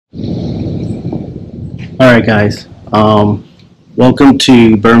Alright guys, welcome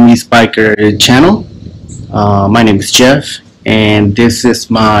to Burmese Biker channel. My name is Jeff and this is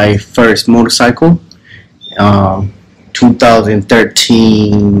my first motorcycle,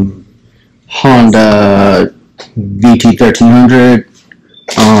 2013 Honda Vt1300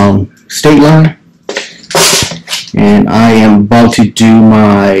 Stateline, and I am about to do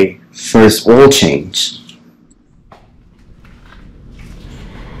my first oil change.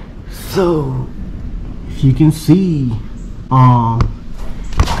 So if you can see,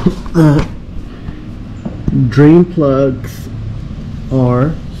 the drain plugs are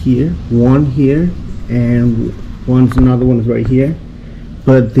here, one here and another one is right here,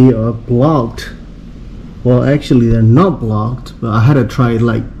 but they are blocked. Well, actually they're not blocked, but I had to try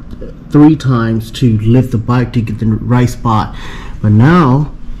like 3 times to lift the bike to get the right spot. But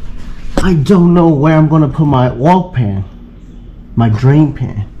now I don't know where I'm gonna put my oil pan, my drain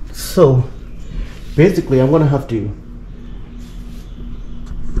pan. So basically I'm gonna have to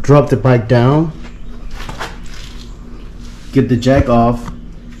drop the bike down, get the jack off,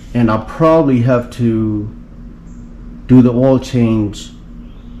 and I'll probably have to do the oil change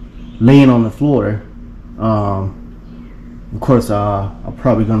laying on the floor. Of course, I'm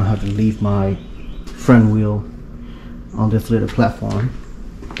probably gonna have to leave my front wheel on this little platform,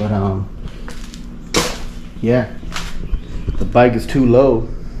 but yeah, the bike is too low,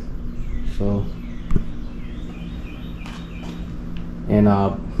 so. And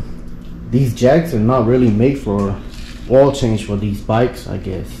these jacks are not really made for oil change for these bikes, I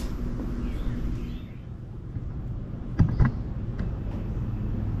guess.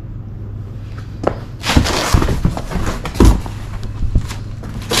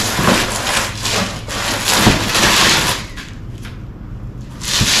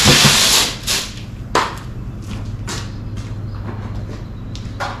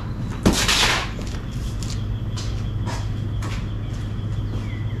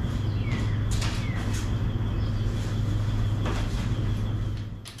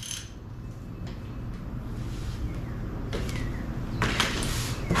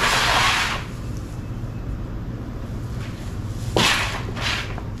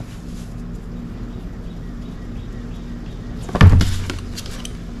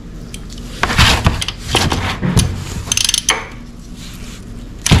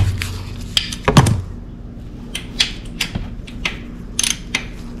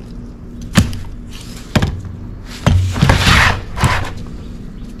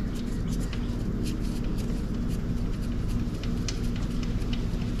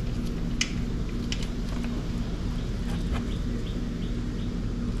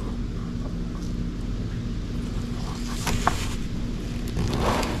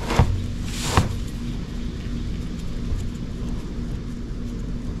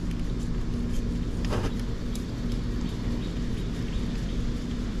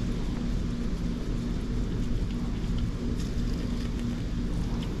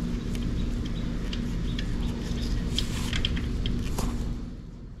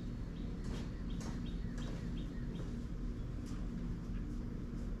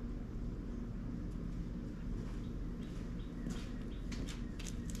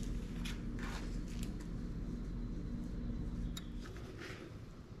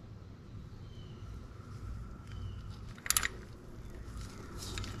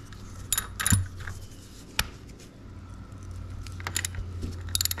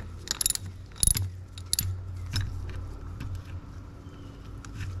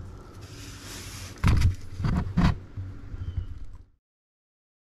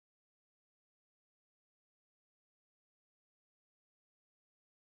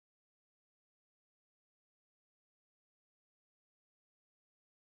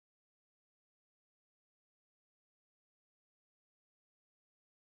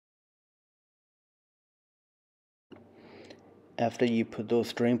 After you put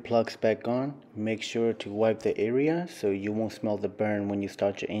those drain plugs back on, make sure to wipe the area so you won't smell the burn when you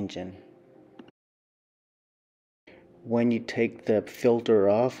start your engine. When you take the filter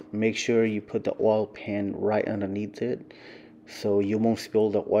off, make sure you put the oil pan right underneath it so you won't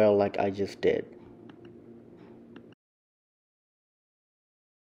spill the oil like I just did.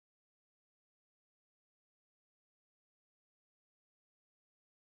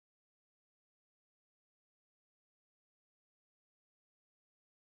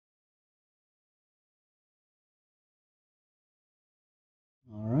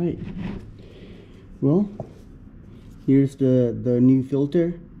 Alright, well, here's the new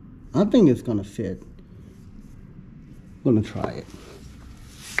filter. I think it's gonna fit. I'm gonna try it.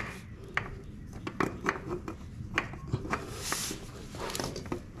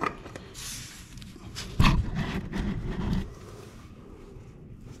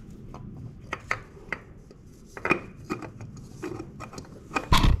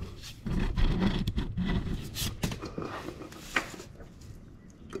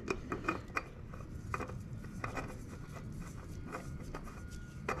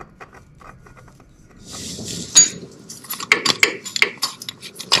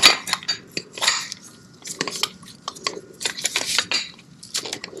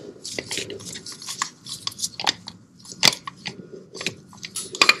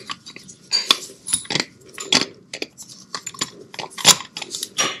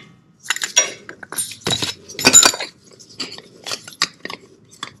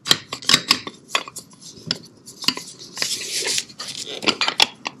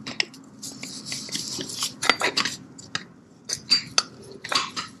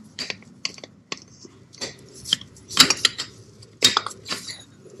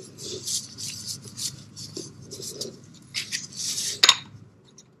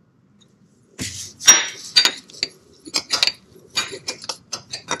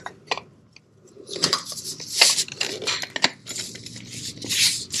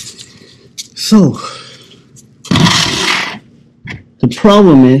 So the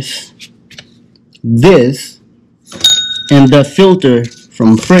problem is this and the filter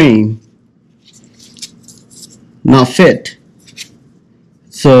from frame not fit.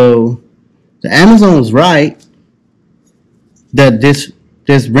 So the Amazon was right that this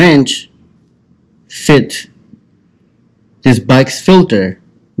wrench fit this bike's filter,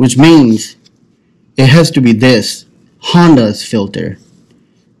 which means it has to be this Honda's filter.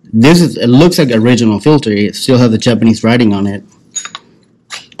 It looks like original filter. It still has the Japanese writing on it.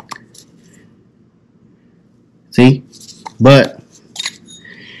 See? But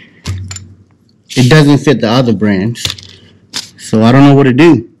it doesn't fit the other brands. So I don't know what to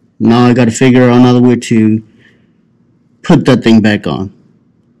do. Now I got to figure out another way to put that thing back on.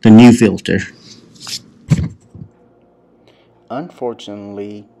 The new filter.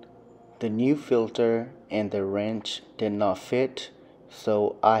 Unfortunately, the new filter and the wrench did not fit,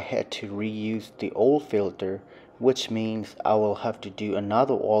 so I had to reuse the old filter, which means I will have to do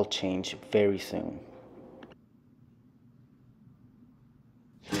another oil change very soon.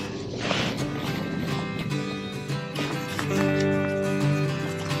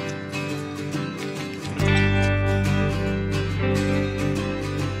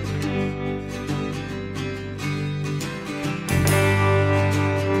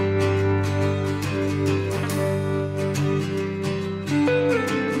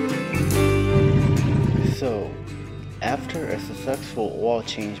 So, after a successful oil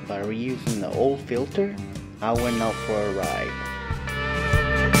change by reusing the old filter, I went out for a ride.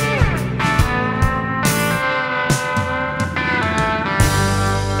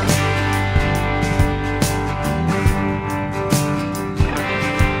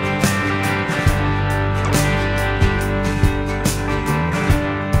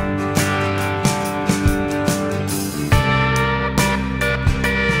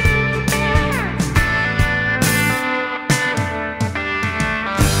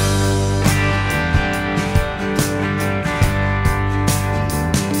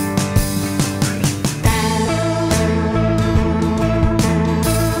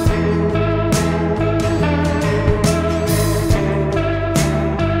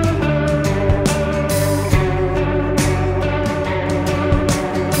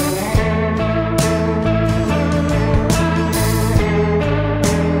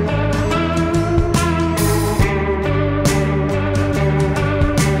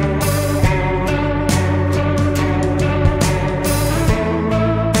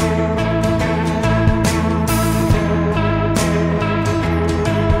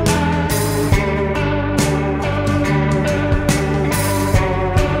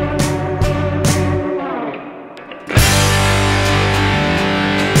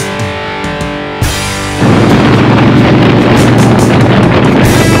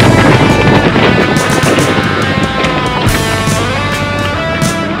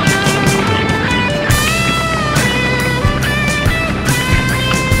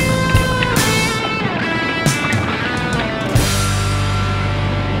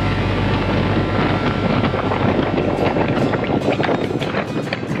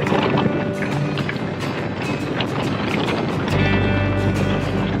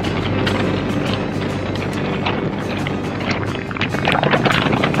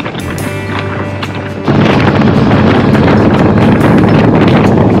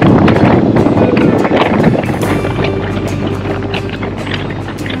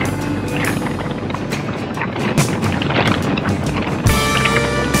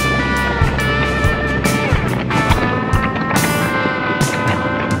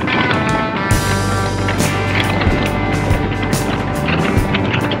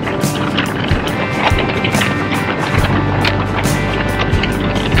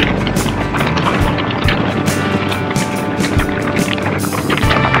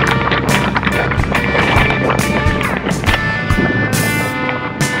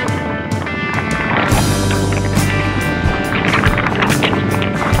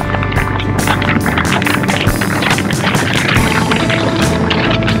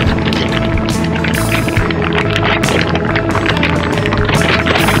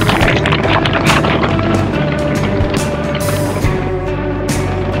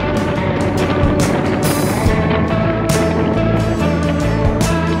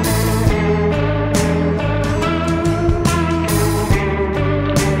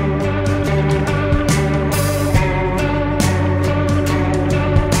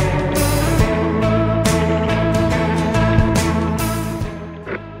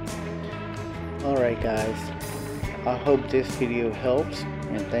 I hope this video helps,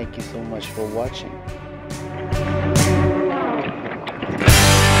 and thank you so much for watching.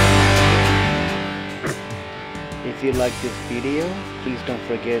 If you like this video, please don't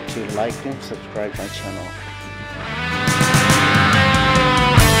forget to like and subscribe my channel.